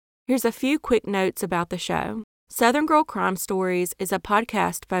Here's a few quick notes about the show. Southern Girl Crime Stories is a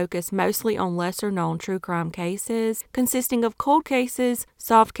podcast focused mostly on lesser-known true crime cases, consisting of cold cases,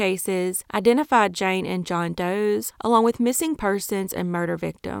 solved cases, identified Jane and John Does, along with missing persons and murder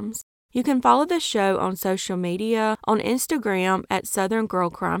victims. You can follow the show on social media, on Instagram at Southern Girl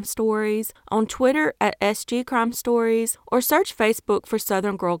Crime Stories, on Twitter at SG Crime Stories, or search Facebook for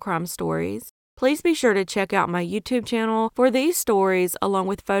Southern Girl Crime Stories. Please be sure to check out my YouTube channel for these stories, along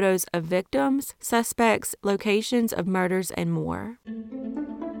with photos of victims, suspects, locations of murders, and more.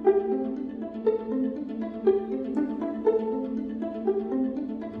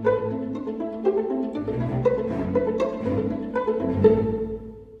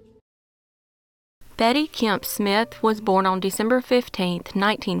 Betty Kemp Smith was born on December 15,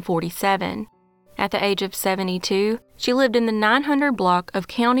 1947. At the age of 72, she lived in the 900 block of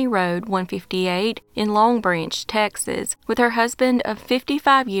County Road 158 in Long Branch, Texas, with her husband of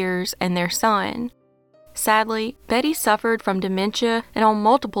 55 years and their son. Sadly, Betty suffered from dementia and on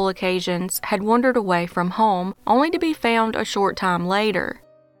multiple occasions had wandered away from home, only to be found a short time later.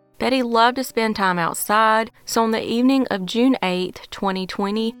 Betty loved to spend time outside, so on the evening of June 8,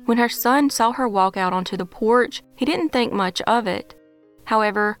 2020, when her son saw her walk out onto the porch, he didn't think much of it.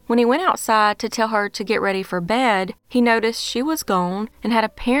 However, when he went outside to tell her to get ready for bed, he noticed she was gone and had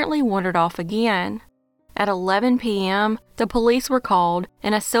apparently wandered off again. At 11 p.m., the police were called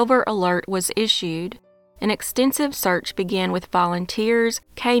and a silver alert was issued. An extensive search began with volunteers,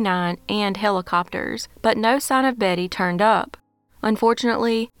 K-9, and helicopters, but no sign of Betty turned up.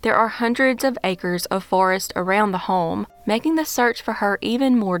 Unfortunately, there are hundreds of acres of forest around the home, making the search for her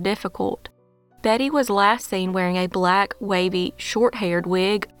even more difficult. Betty was last seen wearing a black, wavy, short-haired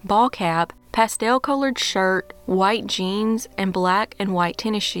wig, ball cap, pastel-colored shirt, white jeans, and black and white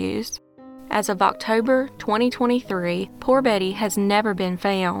tennis shoes. As of October 2023, poor Betty has never been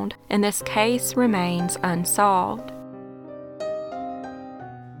found, and this case remains unsolved.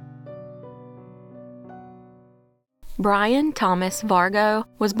 Brian Thomas Vargo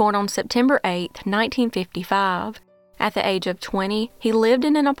was born on September 8, 1955. At the age of 20, he lived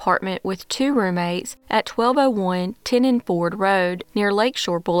in an apartment with two roommates at 1201 Tennon-Ford Road near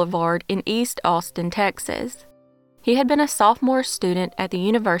Lakeshore Boulevard in East Austin, Texas. He had been a sophomore student at the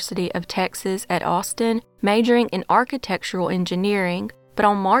University of Texas at Austin, majoring in architectural engineering, but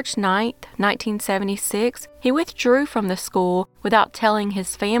on March 9, 1976, he withdrew from the school without telling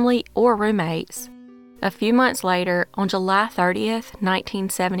his family or roommates. A few months later, on July 30,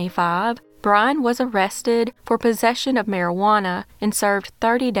 1975, Brian was arrested for possession of marijuana and served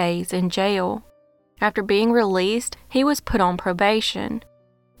 30 days in jail. After being released, he was put on probation.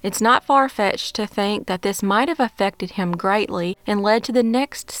 It's not far-fetched to think that this might have affected him greatly and led to the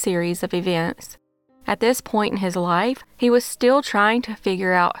next series of events. At this point in his life, he was still trying to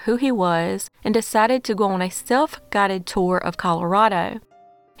figure out who he was and decided to go on a self-guided tour of Colorado.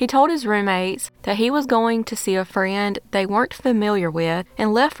 He told his roommates that he was going to see a friend they weren't familiar with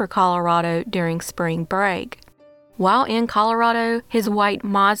and left for Colorado during spring break. While in Colorado, his white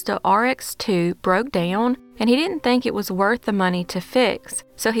Mazda RX-2 broke down and he didn't think it was worth the money to fix,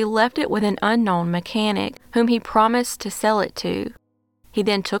 so he left it with an unknown mechanic whom he promised to sell it to. He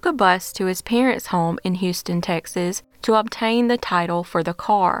then took a bus to his parents' home in Houston, Texas, to obtain the title for the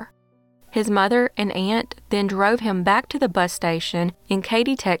car. His mother and aunt then drove him back to the bus station in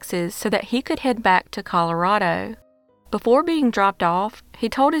Katy, Texas, so that he could head back to Colorado. Before being dropped off, he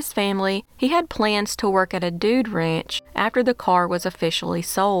told his family he had plans to work at a dude ranch after the car was officially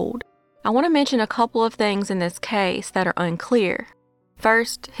sold. I want to mention a couple of things in this case that are unclear.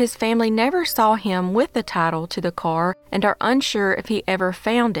 First, his family never saw him with the title to the car and are unsure if he ever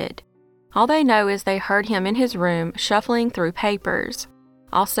found it. All they know is they heard him in his room shuffling through papers.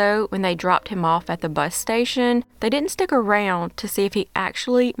 Also, when they dropped him off at the bus station, they didn't stick around to see if he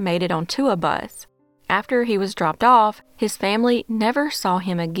actually made it onto a bus. After he was dropped off, his family never saw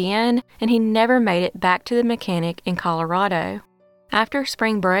him again, and he never made it back to the mechanic in Colorado. After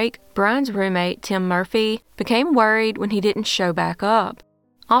spring break, Brian's roommate, Tim Murphy, became worried when he didn't show back up.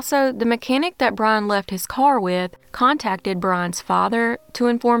 Also, the mechanic that Brian left his car with contacted Brian's father to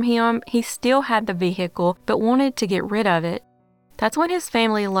inform him he still had the vehicle but wanted to get rid of it. That's when his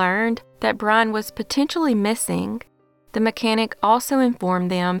family learned that Brian was potentially missing. The mechanic also informed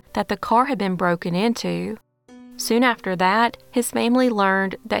them that the car had been broken into. Soon after that, his family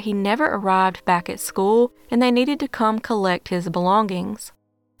learned that he never arrived back at school and they needed to come collect his belongings.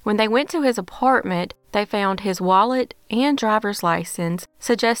 When they went to his apartment, they found his wallet and driver's license,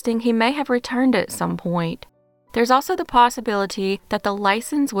 suggesting he may have returned at some point. There's also the possibility that the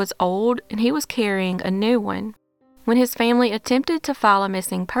license was old and he was carrying a new one. When his family attempted to file a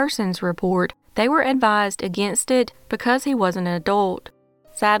missing persons report, they were advised against it because he was an adult.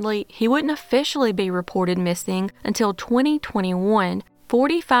 Sadly, he wouldn't officially be reported missing until 2021,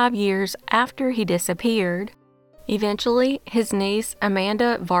 45 years after he disappeared. Eventually, his niece,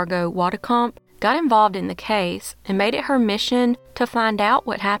 Amanda Vargo Wadecombe, got involved in the case and made it her mission to find out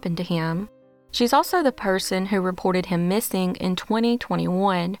what happened to him. She's also the person who reported him missing in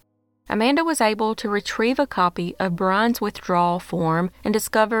 2021. Amanda was able to retrieve a copy of Brian's withdrawal form and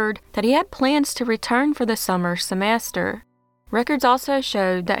discovered that he had plans to return for the summer semester. Records also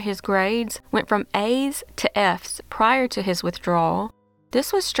showed that his grades went from A's to F's prior to his withdrawal.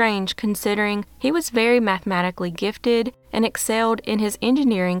 This was strange considering he was very mathematically gifted and excelled in his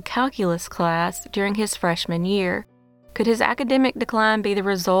engineering calculus class during his freshman year. Could his academic decline be the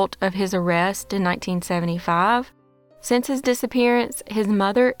result of his arrest in 1975? Since his disappearance, his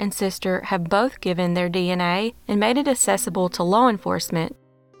mother and sister have both given their DNA and made it accessible to law enforcement.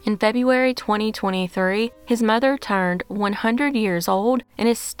 In February 2023, his mother turned 100 years old and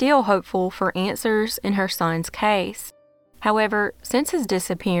is still hopeful for answers in her son's case. However, since his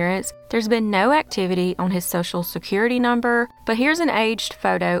disappearance, there's been no activity on his social security number, but here's an aged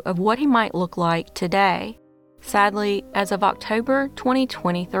photo of what he might look like today. Sadly, as of October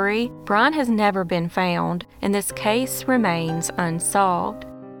 2023, Brian has never been found, and this case remains unsolved.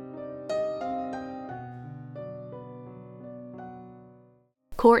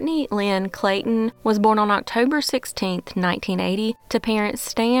 Courtney Lynn Clayton was born on October 16, 1980, to parents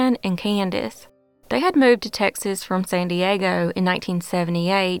Stan and Candace. They had moved to Texas from San Diego in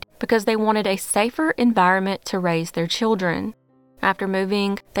 1978 because they wanted a safer environment to raise their children. After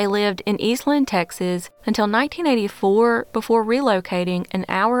moving, they lived in Eastland, Texas until 1984 before relocating an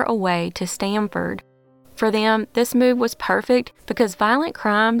hour away to Stanford. For them, this move was perfect because violent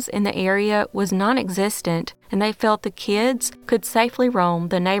crimes in the area was non-existent and they felt the kids could safely roam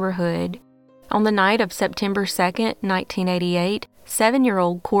the neighborhood. On the night of September 2, 1988,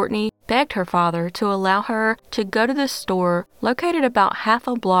 7-year-old Courtney begged her father to allow her to go to the store located about half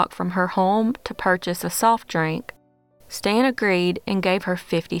a block from her home to purchase a soft drink. Stan agreed and gave her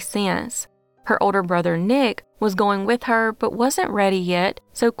 50 cents. Her older brother Nick was going with her but wasn't ready yet,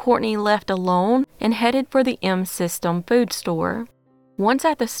 so Courtney left alone and headed for the M-System food store. Once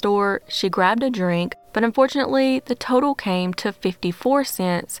at the store, she grabbed a drink, but unfortunately the total came to 54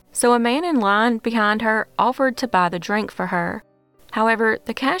 cents, so a man in line behind her offered to buy the drink for her. However,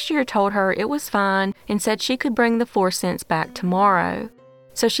 the cashier told her it was fine and said she could bring the 4 cents back tomorrow.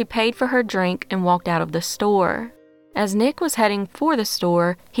 So she paid for her drink and walked out of the store. As Nick was heading for the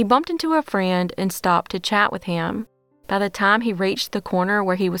store, he bumped into a friend and stopped to chat with him. By the time he reached the corner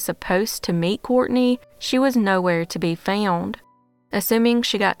where he was supposed to meet Courtney, she was nowhere to be found. Assuming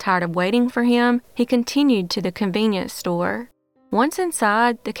she got tired of waiting for him, he continued to the convenience store. Once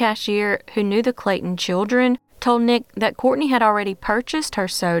inside, the cashier, who knew the Clayton children, told Nick that Courtney had already purchased her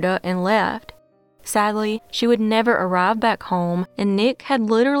soda and left. Sadly, she would never arrive back home, and Nick had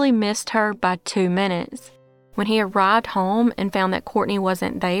literally missed her by 2 minutes. When he arrived home and found that Courtney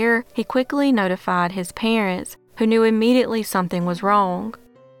wasn't there, he quickly notified his parents, who knew immediately something was wrong.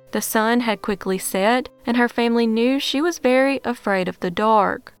 The sun had quickly set, and her family knew she was very afraid of the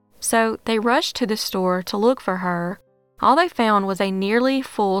dark, so they rushed to the store to look for her. All they found was a nearly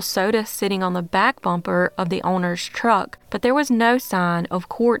full soda sitting on the back bumper of the owner's truck, but there was no sign of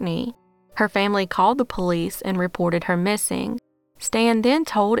Courtney. Her family called the police and reported her missing. Stan then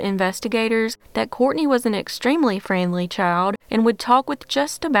told investigators that Courtney was an extremely friendly child and would talk with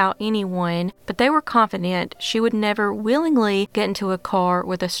just about anyone, but they were confident she would never willingly get into a car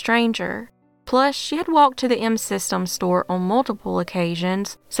with a stranger. Plus, she had walked to the M-System store on multiple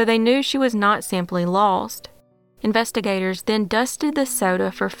occasions, so they knew she was not simply lost. Investigators then dusted the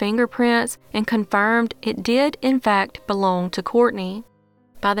soda for fingerprints and confirmed it did in fact belong to Courtney.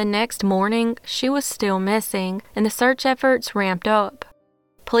 By the next morning, she was still missing, and the search efforts ramped up.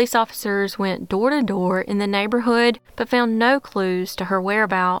 Police officers went door to door in the neighborhood but found no clues to her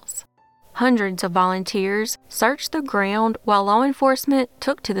whereabouts. Hundreds of volunteers searched the ground while law enforcement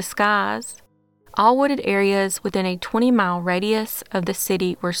took to the skies. All wooded areas within a 20-mile radius of the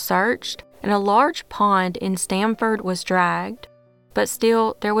city were searched, and a large pond in Stanford was dragged. But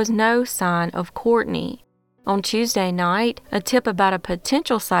still, there was no sign of Courtney. On Tuesday night, a tip about a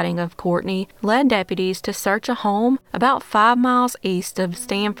potential sighting of Courtney led deputies to search a home about 5 miles east of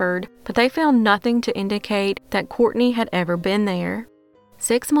Stanford, but they found nothing to indicate that Courtney had ever been there.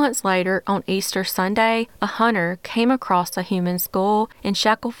 6 months later, on Easter Sunday, a hunter came across a human skull in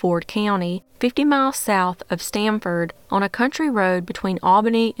Shackleford County, 50 miles south of Stanford, on a country road between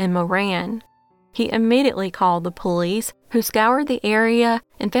Albany and Moran. He immediately called the police, who scoured the area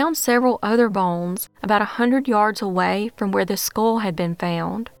and found several other bones about 100 yards away from where the skull had been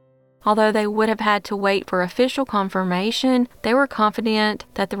found. Although they would have had to wait for official confirmation, they were confident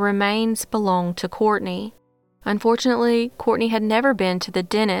that the remains belonged to Courtney. Unfortunately, Courtney had never been to the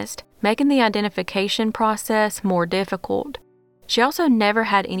dentist, making the identification process more difficult. She also never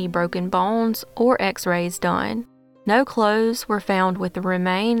had any broken bones or x-rays done. No clothes were found with the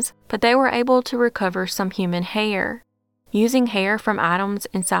remains, but they were able to recover some human hair. Using hair from items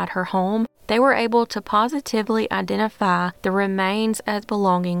inside her home, they were able to positively identify the remains as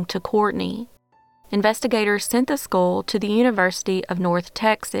belonging to Courtney. Investigators sent the skull to the University of North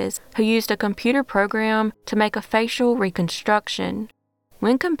Texas, who used a computer program to make a facial reconstruction.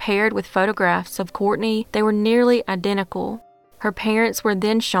 When compared with photographs of Courtney, they were nearly identical. Her parents were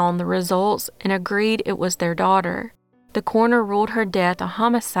then shown the results and agreed it was their daughter. The coroner ruled her death a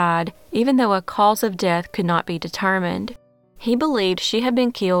homicide, even though a cause of death could not be determined. He believed she had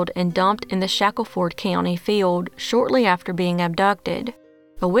been killed and dumped in the Shackelford County field shortly after being abducted.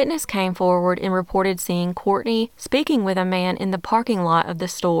 A witness came forward and reported seeing Courtney speaking with a man in the parking lot of the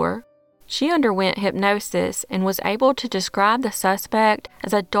store. She underwent hypnosis and was able to describe the suspect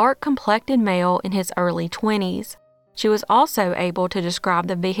as a dark-complected male in his early 20s. She was also able to describe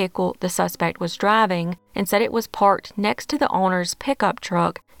the vehicle the suspect was driving and said it was parked next to the owner's pickup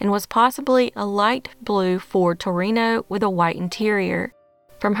truck and was possibly a light blue Ford Torino with a white interior.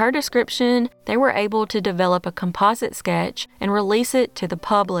 From her description, they were able to develop a composite sketch and release it to the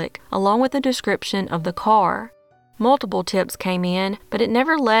public, along with a description of the car. Multiple tips came in, but it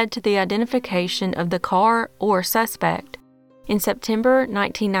never led to the identification of the car or suspect. In September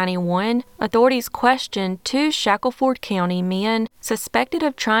 1991, authorities questioned two Shackelford County men suspected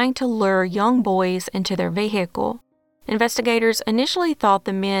of trying to lure young boys into their vehicle. Investigators initially thought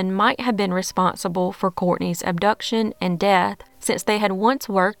the men might have been responsible for Courtney's abduction and death, since they had once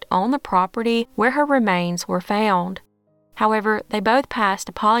worked on the property where her remains were found. However, they both passed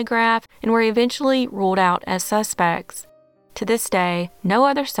a polygraph and were eventually ruled out as suspects. To this day, no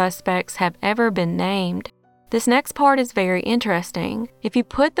other suspects have ever been named. This next part is very interesting. If you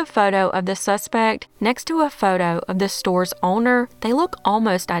put the photo of the suspect next to a photo of the store's owner, they look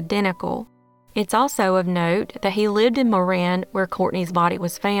almost identical. It's also of note that he lived in Moran, where Courtney's body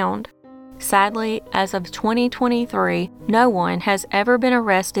was found. Sadly, as of 2023, no one has ever been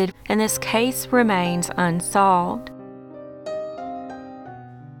arrested and this case remains unsolved.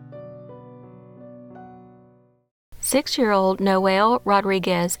 Six-year-old Noel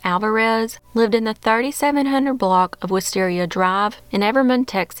Rodriguez Alvarez lived in the 3700 block of Wisteria Drive in Everman,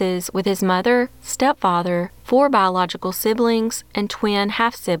 Texas, with his mother, stepfather, 4 biological siblings, and twin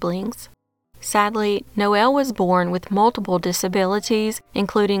half-siblings. Sadly, Noel was born with multiple disabilities,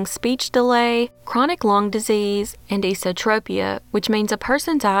 including speech delay, chronic lung disease, and esotropia, which means a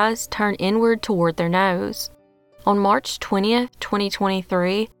person's eyes turn inward toward their nose. On March 20,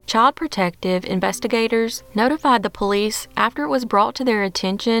 2023, Child Protective investigators notified the police after it was brought to their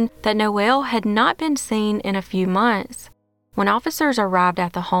attention that Noel had not been seen in a few months. When officers arrived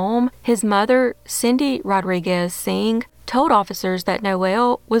at the home, his mother, Cindy Rodriguez Singh, told officers that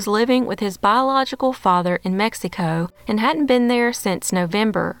Noel was living with his biological father in Mexico and hadn't been there since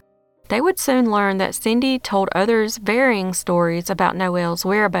November. They would soon learn that Cindy told others varying stories about Noel's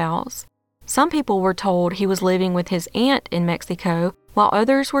whereabouts. Some people were told he was living with his aunt in Mexico, while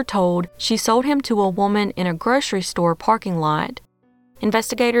others were told she sold him to a woman in a grocery store parking lot.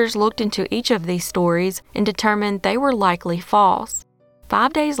 Investigators looked into each of these stories and determined they were likely false.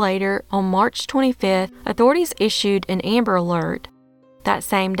 5 days later, on March 25th, authorities issued an Amber Alert. That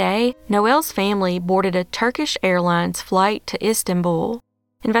same day, Noel's family boarded a Turkish Airlines flight to Istanbul.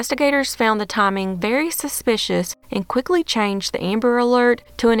 Investigators found the timing very suspicious and quickly changed the Amber Alert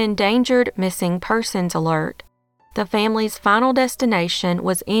to an Endangered Missing Persons Alert. The family's final destination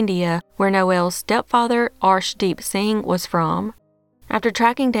was India, where Noel's stepfather, Arshdeep Singh, was from. After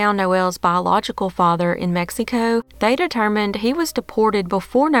tracking down Noel's biological father in Mexico, they determined he was deported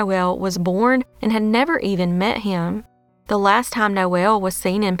before Noel was born and had never even met him. The last time Noel was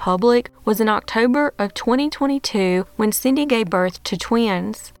seen in public was in October of 2022 when Cindy gave birth to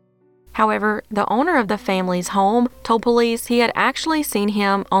twins. However, the owner of the family's home told police he had actually seen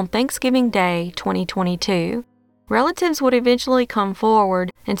him on Thanksgiving Day 2022. Relatives would eventually come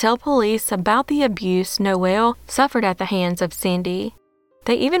forward and tell police about the abuse Noel suffered at the hands of Cindy.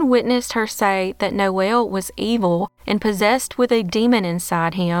 They even witnessed her say that Noel was evil and possessed with a demon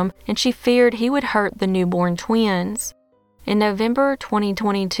inside him, and she feared he would hurt the newborn twins. in November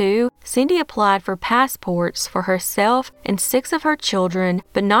 2022, Cindy applied for passports for herself and 6 of her children,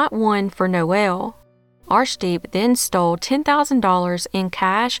 but not one for Noel. Arshdeep then stole $10,000 in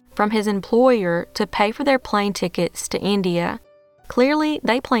cash from his employer to pay for their plane tickets to India. Clearly,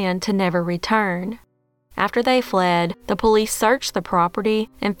 they planned to never return. After they fled, the police searched the property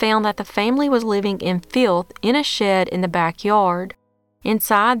and found that the family was living in filth in a shed in the backyard.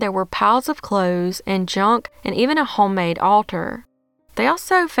 Inside, there were piles of clothes and junk and even a homemade altar. They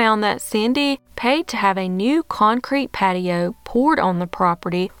also found that Cindy paid to have a new concrete patio poured on the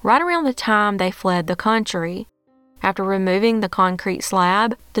property right around the time they fled the country. After removing the concrete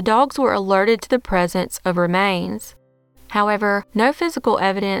slab, the dogs were alerted to the presence of remains. However, no physical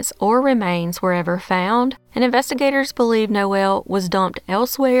evidence or remains were ever found, and investigators believe Noel was dumped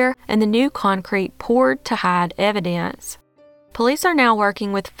elsewhere and the new concrete poured to hide evidence. Police are now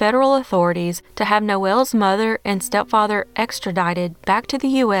working with federal authorities to have Noel's mother and stepfather extradited back to the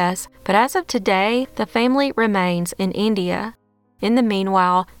U.S., but as of today, the family remains in India. In the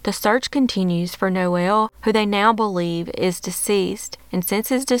meanwhile, the search continues for Noel, who they now believe is deceased, and since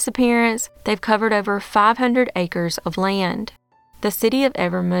his disappearance, they've covered over 500 acres of land. The city of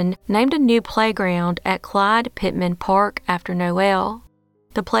Everman named a new playground at Clyde Pittman Park after Noel.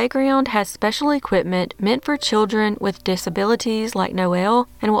 The playground has special equipment meant for children with disabilities like Noel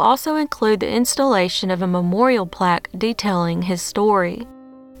and will also include the installation of a memorial plaque detailing his story.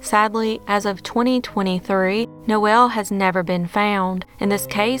 Sadly, as of 2023, Noel has never been found, and this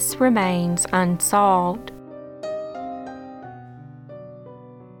case remains unsolved.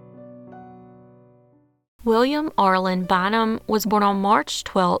 William Arlen Bynum was born on March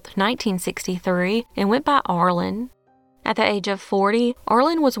 12, 1963, and went by Arlen. At the age of 40,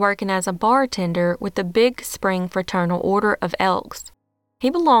 Arlen was working as a bartender with the Big Spring Fraternal Order of Elks. He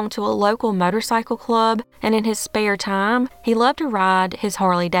belonged to a local motorcycle club, and in his spare time, he loved to ride his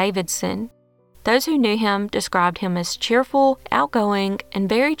Harley-Davidson. Those who knew him described him as cheerful, outgoing, and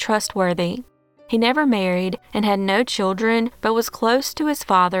very trustworthy. He never married and had no children, but was close to his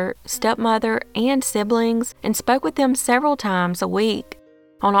father, stepmother, and siblings, and spoke with them several times a week.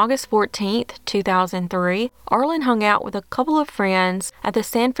 On August 14, 2003, Arlen hung out with a couple of friends at the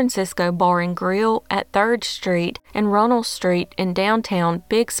San Francisco Bar and Grill at 3rd Street and Ronald Street in downtown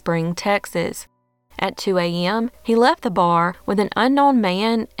Big Spring, Texas. At 2 a.m., he left the bar with an unknown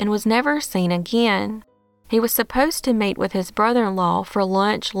man and was never seen again. He was supposed to meet with his brother-in-law for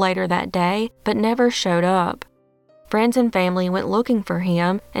lunch later that day, but never showed up. Friends and family went looking for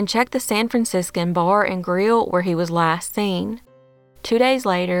him and checked the San Franciscan Bar and Grill where he was last seen. 2 days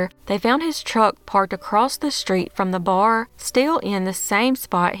later, they found his truck parked across the street from the bar, still in the same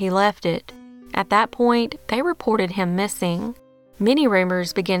spot he left it. At that point, they reported him missing. Many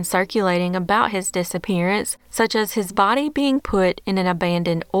rumors began circulating about his disappearance, such as his body being put in an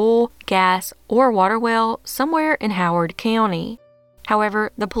abandoned oil, gas, or water well somewhere in Howard County.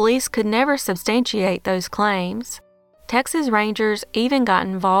 However, the police could never substantiate those claims. Texas Rangers even got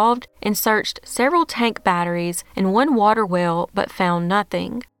involved and searched several tank batteries and one water well but found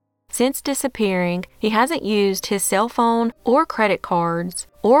nothing. Since disappearing, he hasn't used his cell phone or credit cards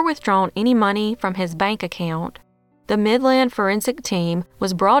or withdrawn any money from his bank account. The Midland forensic team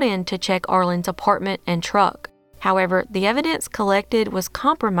was brought in to check Arlen's apartment and truck. However, the evidence collected was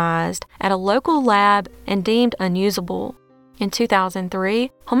compromised at a local lab and deemed unusable. In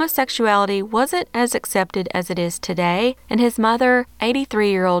 2003, homosexuality wasn't as accepted as it is today, and his mother,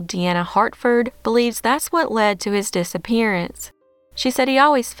 83-year-old Deanna Hartford, believes that's what led to his disappearance. She said he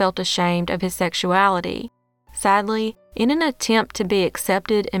always felt ashamed of his sexuality. Sadly, in an attempt to be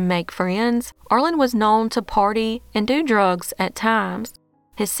accepted and make friends, Arlen was known to party and do drugs at times.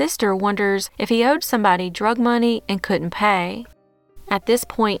 His sister wonders if he owed somebody drug money and couldn't pay. At this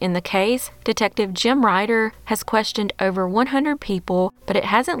point in the case, Detective Jim Ryder has questioned over 100 people, but it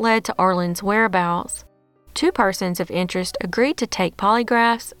hasn't led to Arlen's whereabouts. 2 persons of interest agreed to take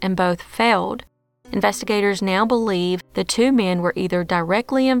polygraphs, and both failed. Investigators now believe the 2 men were either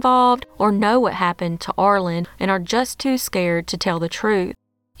directly involved or know what happened to Arlen and are just too scared to tell the truth.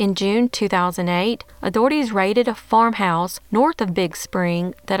 In June 2008, authorities raided a farmhouse north of Big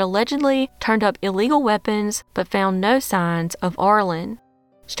Spring that allegedly turned up illegal weapons but found no signs of Arlen.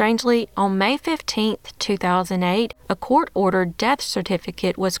 Strangely, on May 15, 2008, a court-ordered death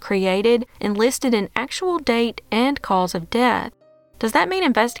certificate was created and listed an actual date and cause of death. Does that mean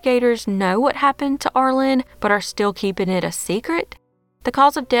investigators know what happened to Arlen but are still keeping it a secret? The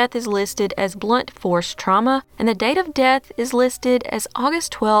cause of death is listed as blunt force trauma, and the date of death is listed as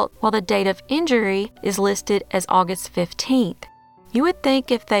August 12th, while the date of injury is listed as August 15th. You would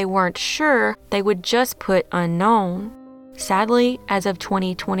think if they weren't sure, they would just put unknown. Sadly, as of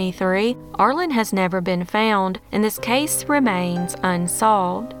 2023, Arlen has never been found, and this case remains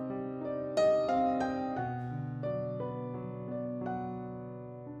unsolved.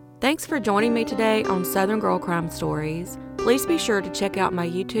 Thanks for joining me today on Southern Girl Crime Stories. Please be sure to check out my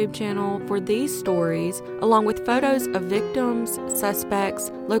YouTube channel for these stories, along with photos of victims,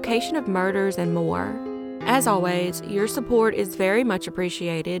 suspects, location of murders, and more. As always, your support is very much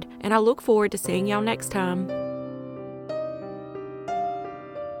appreciated, and I look forward to seeing y'all next time.